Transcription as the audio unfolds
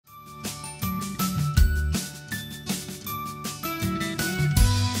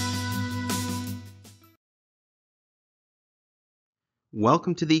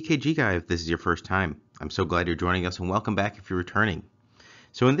Welcome to the EKG Guy if this is your first time. I'm so glad you're joining us, and welcome back if you're returning.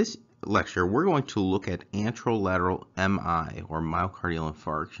 So in this lecture, we're going to look at anterolateral MI, or myocardial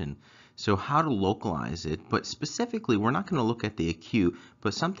infarction. So how to localize it, but specifically we're not going to look at the acute,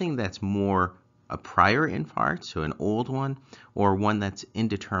 but something that's more a prior infarct, so an old one, or one that's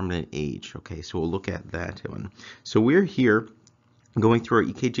indeterminate age. Okay, so we'll look at that one. So we're here going through our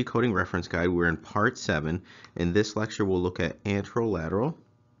EKG coding reference guide. We're in part 7. In this lecture, we'll look at anterolateral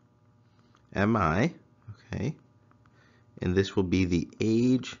MI, okay, and this will be the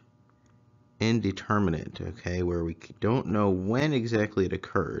age indeterminate, okay, where we don't know when exactly it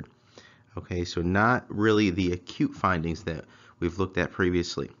occurred. Okay, so not really the acute findings that we've looked at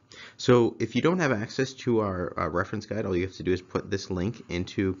previously. So if you don't have access to our reference guide, all you have to do is put this link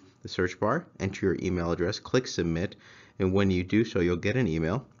into the search bar, enter your email address, click submit, and when you do so, you'll get an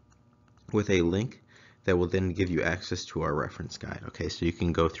email with a link that will then give you access to our reference guide. Okay, so you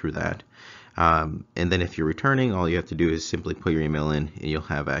can go through that. And then if you're returning, all you have to do is simply put your email in and you'll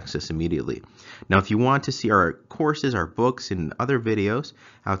have access immediately. Now, if you want to see our courses, our books, and other videos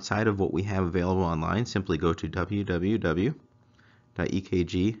outside of what we have available online, simply go to www.ekg.md,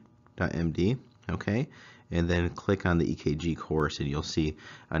 okay, and then click on the EKG course and you'll see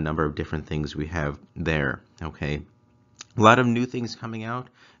a number of different things we have there, okay. A lot of new things coming out,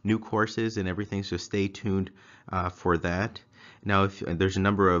 new courses and everything, so stay tuned for that. Now, there's a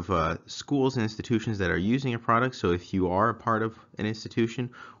number of schools and institutions that are using your product, so if you are a part of an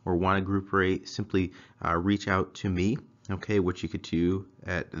institution or want a group rate, simply reach out to me, okay, which you could do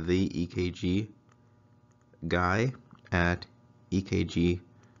at the EKG Guy at ekg.md,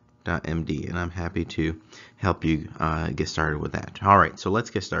 and I'm happy to help you get started with that. All right, so let's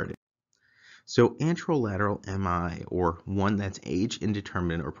get started. So anterolateral MI, or one that's age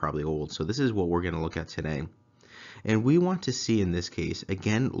indeterminate or probably old. So this is what we're going to look at today. And we want to see in this case,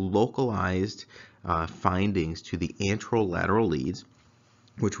 again, localized findings to the anterolateral leads,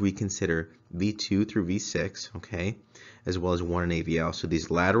 which we consider V2 through V6, okay, as well as 1 and AVL. So these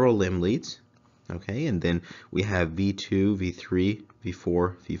lateral limb leads, okay, and then we have V2, V3,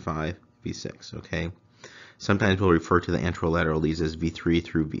 V4, V5, V6, okay. Sometimes we'll refer to the anterolateral leads as V3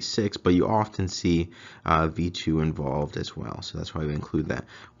 through V6, but you often see V2 involved as well. So that's why we include that.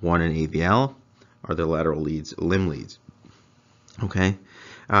 1 and AVL are the lateral leads, limb leads. Okay.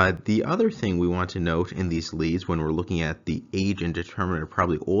 The other thing we want to note in these leads when we're looking at the age indeterminate or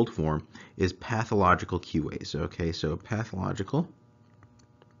probably old form is pathological Q waves. Okay, so pathological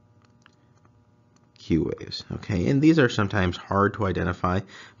Q waves, okay, and these are sometimes hard to identify,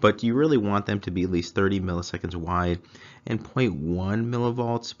 but you really want them to be at least 30 milliseconds wide and 0.1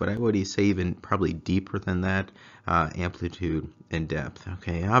 millivolts, but I would say even probably deeper than that, amplitude and depth.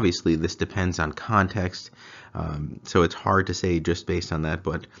 Okay, obviously this depends on context, so it's hard to say just based on that,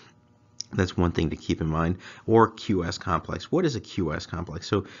 but that's one thing to keep in mind. Or QS complex. What is a QS complex?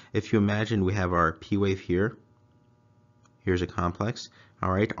 So if you imagine we have our P wave here, here's a complex.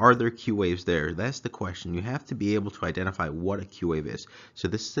 All right, are there Q waves there? That's the question. You have to be able to identify what a Q wave is. So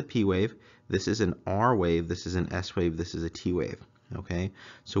this is a P wave, this is an R wave, this is an S wave, this is a T wave. Okay,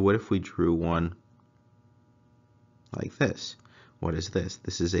 so what if we drew one like this? What is this?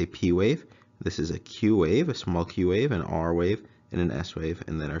 This is a P wave, this is a Q wave, a small Q wave, an R wave, and an S wave,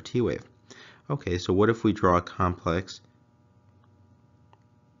 and then our T wave. Okay, so what if we draw a complex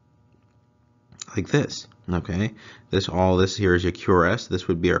like this? Okay, all this here is your QRS. This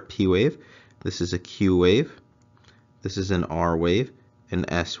would be our P wave. This is a Q wave. This is an R wave,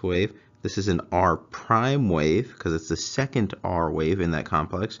 an S wave. This is an R prime wave because it's the second R wave in that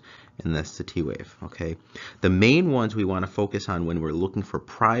complex, and that's the T wave. Okay, the main ones we want to focus on when we're looking for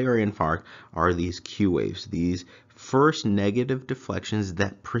prior infarct are these Q waves, these first negative deflections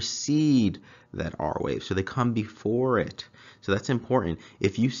that precede that R wave, so they come before it. So that's important.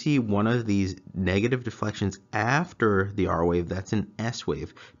 If you see one of these negative deflections after the R wave, that's an S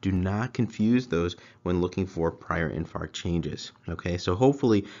wave. Do not confuse those when looking for prior infarct changes. Okay, so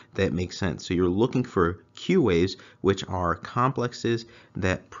hopefully that makes sense. So you're looking for Q waves, which are complexes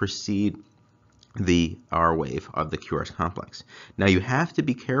that precede the R wave of the QRS complex. Now you have to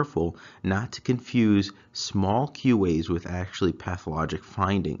be careful not to confuse small Q waves with actually pathologic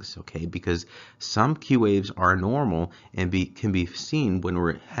findings, okay? Because some Q waves are normal and can be seen when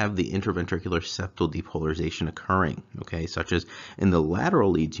we have the interventricular septal depolarization occurring, okay? Such as in the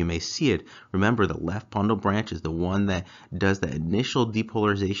lateral leads, you may see it. Remember, the left bundle branch is the one that does the initial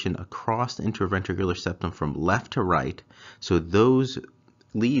depolarization across the interventricular septum from left to right. So those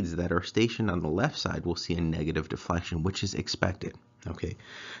leads that are stationed on the left side will see a negative deflection, which is expected. Okay,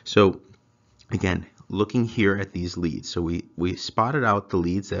 so again, looking here at these leads. So we spotted out the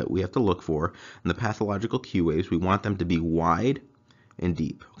leads that we have to look for in the pathological Q waves. We want them to be wide and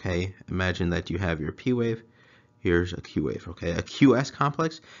deep. Okay, imagine that you have your P wave. Here's a Q wave. Okay, a QS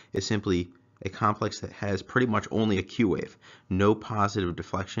complex is simply a complex that has pretty much only a Q wave, no positive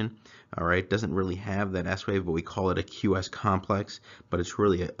deflection. All right, doesn't really have that S wave, but we call it a QS complex, but it's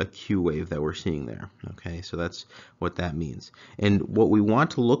really a Q wave that we're seeing there. Okay, so that's what that means. And what we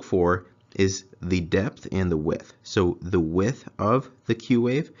want to look for is the depth and the width. So the width of the Q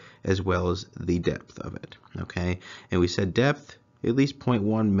wave as well as the depth of it. Okay, and we said depth at least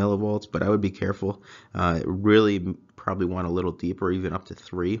 0.1 millivolts, but I would be careful. Really probably want a little deeper, even up to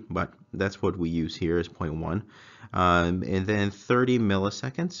 3, but that's what we use here is 0.1. And then 30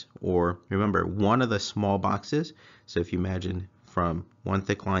 milliseconds, or remember, one of the small boxes. So if you imagine from one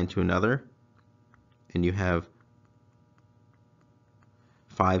thick line to another, and you have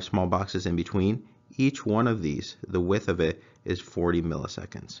 5 small boxes in between, each one of these, the width of it is 40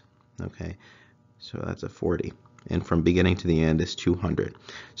 milliseconds. Okay, so that's a 40. And from beginning to the end is 200.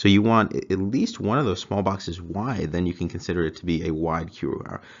 So you want at least one of those small boxes wide, then you can consider it to be a wide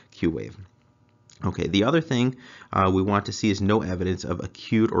Q wave. Okay, the other thing we want to see is no evidence of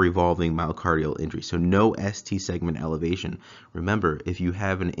acute or evolving myocardial injury. So no ST segment elevation. Remember, if you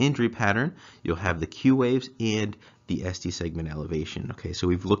have an injury pattern, you'll have the Q waves and the ST segment elevation. Okay, so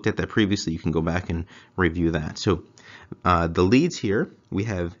we've looked at that previously. You can go back and review that. So the leads here, we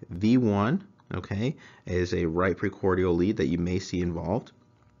have V1, okay, is a right precordial lead that you may see involved.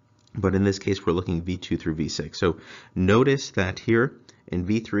 But in this case, we're looking V2 through V6. So notice that here in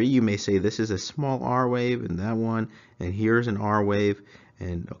V3, you may say this is a small R wave, and that one, and here's an R wave.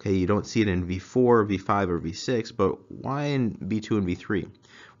 And okay, you don't see it in V4, V5, or V6, but why in V2 and V3?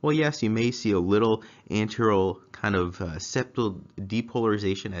 Well, yes, you may see a little anterior kind of septal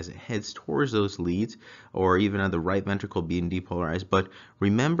depolarization as it heads towards those leads, or even on the right ventricle being depolarized. But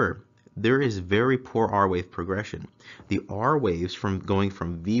remember, there is very poor R wave progression. The R waves from going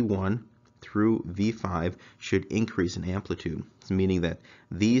from V1 through V5 should increase in amplitude, meaning that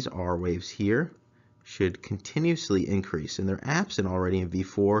these R waves here should continuously increase, and they're absent already in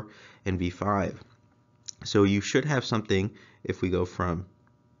V4 and V5. So you should have something, if we go from,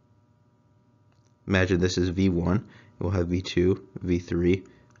 imagine this is V1, we'll have V2, V3,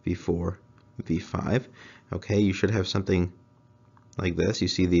 V4, V5. Okay, you should have something like this. You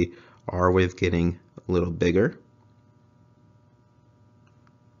see the R wave getting a little bigger.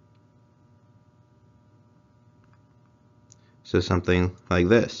 So something like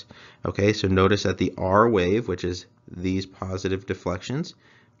this. Okay, so notice that the R wave, which is these positive deflections,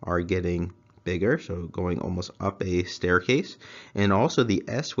 are getting bigger, so going almost up a staircase. And also the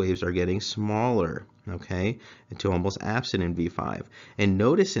S waves are getting smaller, okay, until almost absent in V5. And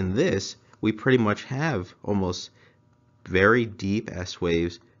notice in this, we pretty much have almost very deep S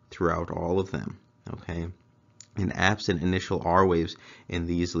waves throughout all of them, okay, and absent initial R waves in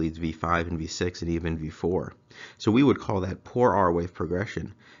these leads V5 and V6 and even V4. So we would call that poor R wave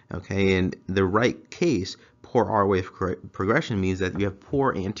progression, okay. In the right case, poor R wave progression means that you have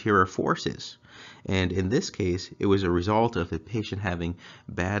poor anterior forces, and in this case, it was a result of the patient having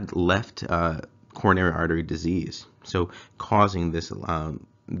bad left coronary artery disease, so causing this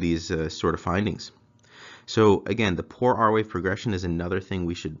these sort of findings. So again, the poor R wave progression is another thing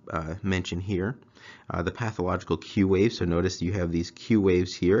we should mention here. The pathological Q waves, so notice you have these Q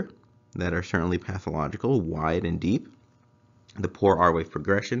waves here that are certainly pathological, wide and deep. The poor R wave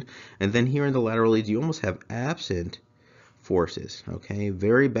progression, and then here in the lateral leads, you almost have absent forces, okay?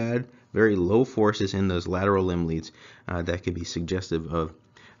 Very bad, very low forces in those lateral limb leads that could be suggestive of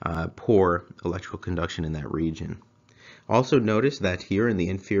poor electrical conduction in that region. Also notice that here in the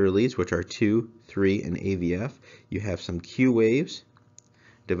inferior leads, which are 2, 3, and AVF, you have some Q waves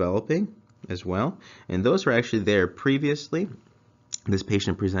developing as well, and those were actually there previously. This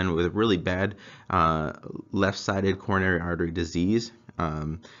patient presented with a really bad left-sided coronary artery disease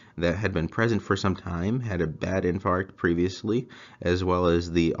that had been present for some time, had a bad infarct previously, as well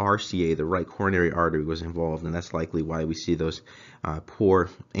as the RCA, the right coronary artery, was involved, and that's likely why we see those poor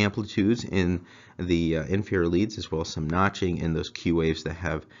amplitudes in the inferior leads, as well as some notching in those Q waves that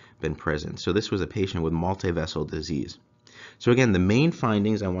have been present. So this was a patient with multivessel disease. So again, the main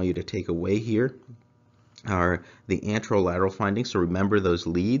findings I want you to take away here are the anterolateral findings. So remember those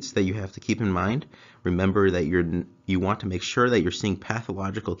leads that you have to keep in mind. Remember that you want to make sure that you're seeing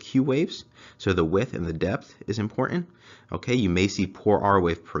pathological Q waves, so the width and the depth is important. Okay, you may see poor R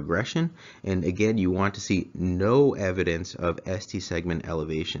wave progression, and again, you want to see no evidence of ST segment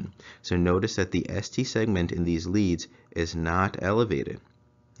elevation. So notice that the ST segment in these leads is not elevated.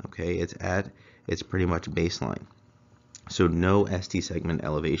 Okay, it's at it's pretty much baseline. So no ST segment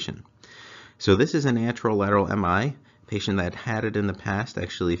elevation. So this is an anterolateral MI patient that had it in the past,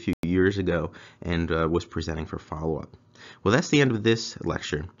 actually a few years ago, and was presenting for follow-up. Well, that's the end of this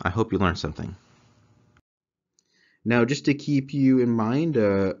lecture. I hope you learned something. Now, just to keep you in mind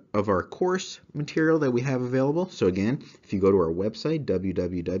of our course material that we have available. So again, if you go to our website,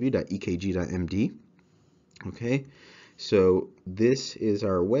 www.ekg.md, okay, so this is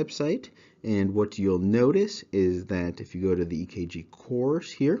our website, and what you'll notice is that if you go to the EKG course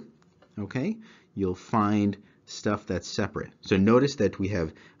here, okay, you'll find stuff that's separate. So notice that we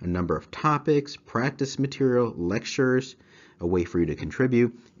have a number of topics, practice material, lectures, a way for you to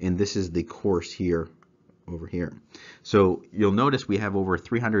contribute, and this is the course here over here. So you'll notice we have over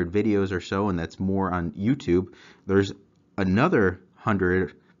 300 videos or so, and that's more on YouTube. There's another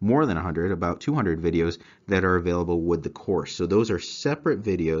 100, more than 100, about 200 videos that are available with the course. So those are separate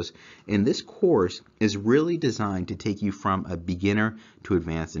videos, and this course is really designed to take you from a beginner to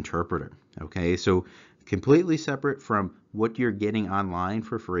advanced interpreter. Okay, so completely separate from what you're getting online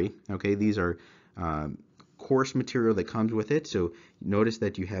for free. Okay, these are course material that comes with it. So notice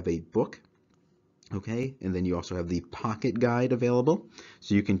that you have a book. Okay, and then you also have the pocket guide available,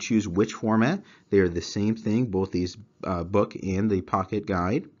 so you can choose which format. They are the same thing, both these book and the pocket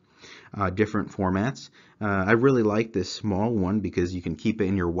guide, different formats. I really like this small one because you can keep it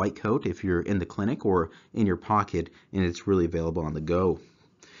in your white coat if you're in the clinic, or in your pocket, and it's really available on the go.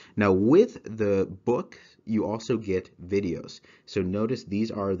 Now with the book, you also get videos. So notice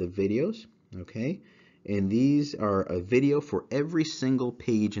these are the videos, okay? And these are a video for every single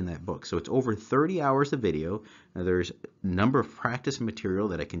page in that book. So it's over 30 hours of video. Now there's a number of practice material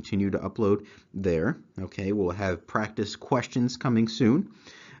that I continue to upload there. Okay, we'll have practice questions coming soon.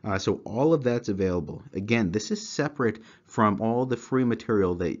 So all of that's available. Again, this is separate from all the free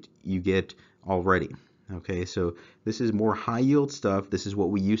material that you get already. Okay, so this is more high yield stuff. This is what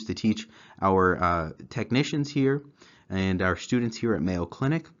we used to teach our technicians here and our students here at Mayo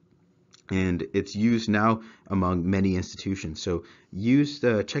Clinic. And it's used now among many institutions. So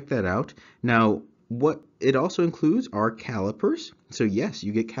check that out. Now, what it also includes are calipers. So yes,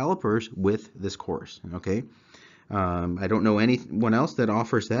 you get calipers with this course. Okay, I don't know anyone else that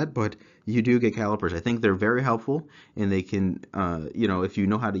offers that, but you do get calipers. I think they're very helpful, and they can, if you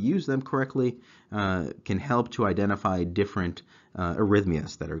know how to use them correctly, can help to identify different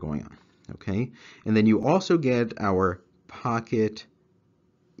arrhythmias that are going on. Okay, and then you also get our pocket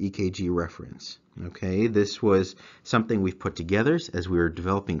EKG reference. Okay, this was something we've put together as we were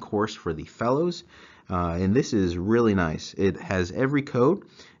developing course for the fellows, and this is really nice. It has every code,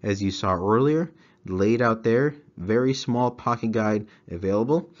 as you saw earlier, laid out there. Very small pocket guide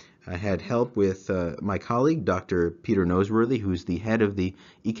available. I had help with my colleague, Dr. Peter Noseworthy, who's the head of the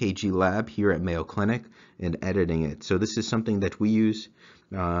EKG lab here at Mayo Clinic, in editing it. So this is something that we use,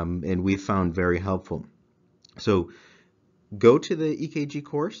 and we found very helpful. So go to the EKG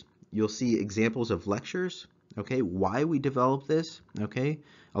course. You'll see examples of lectures, okay, why we developed this, okay.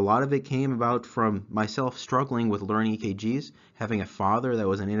 A lot of it came about from myself struggling with learning EKGs, having a father that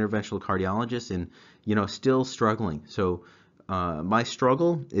was an interventional cardiologist, and, still struggling. So my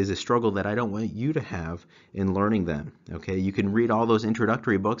struggle is a struggle that I don't want you to have in learning them, okay. You can read all those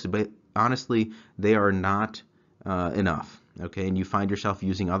introductory books, but honestly, they are not enough, okay, and you find yourself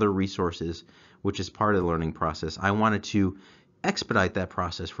using other resources, which is part of the learning process. I wanted to expedite that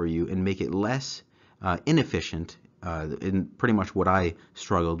process for you and make it less inefficient in pretty much what I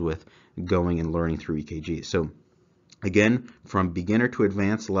struggled with going and learning through EKG. So again, from beginner to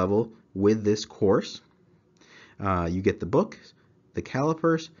advanced level with this course, you get the book, the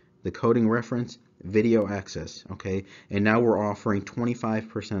calipers, the coding reference, video access, okay, and now we're offering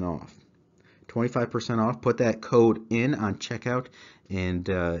 25% off. 25% off. Put that code in on checkout, and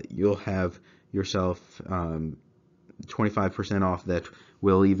you'll have yourself 25% off. That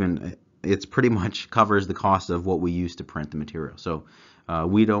will it's pretty much covers the cost of what we use to print the material. So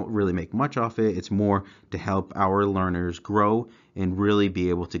we don't really make much off it. It's more to help our learners grow and really be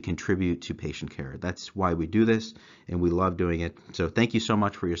able to contribute to patient care. That's why we do this, and we love doing it. So thank you so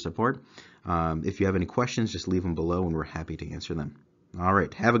much for your support. If you have any questions, just leave them below, and we're happy to answer them. All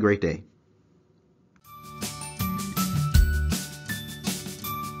right, have a great day.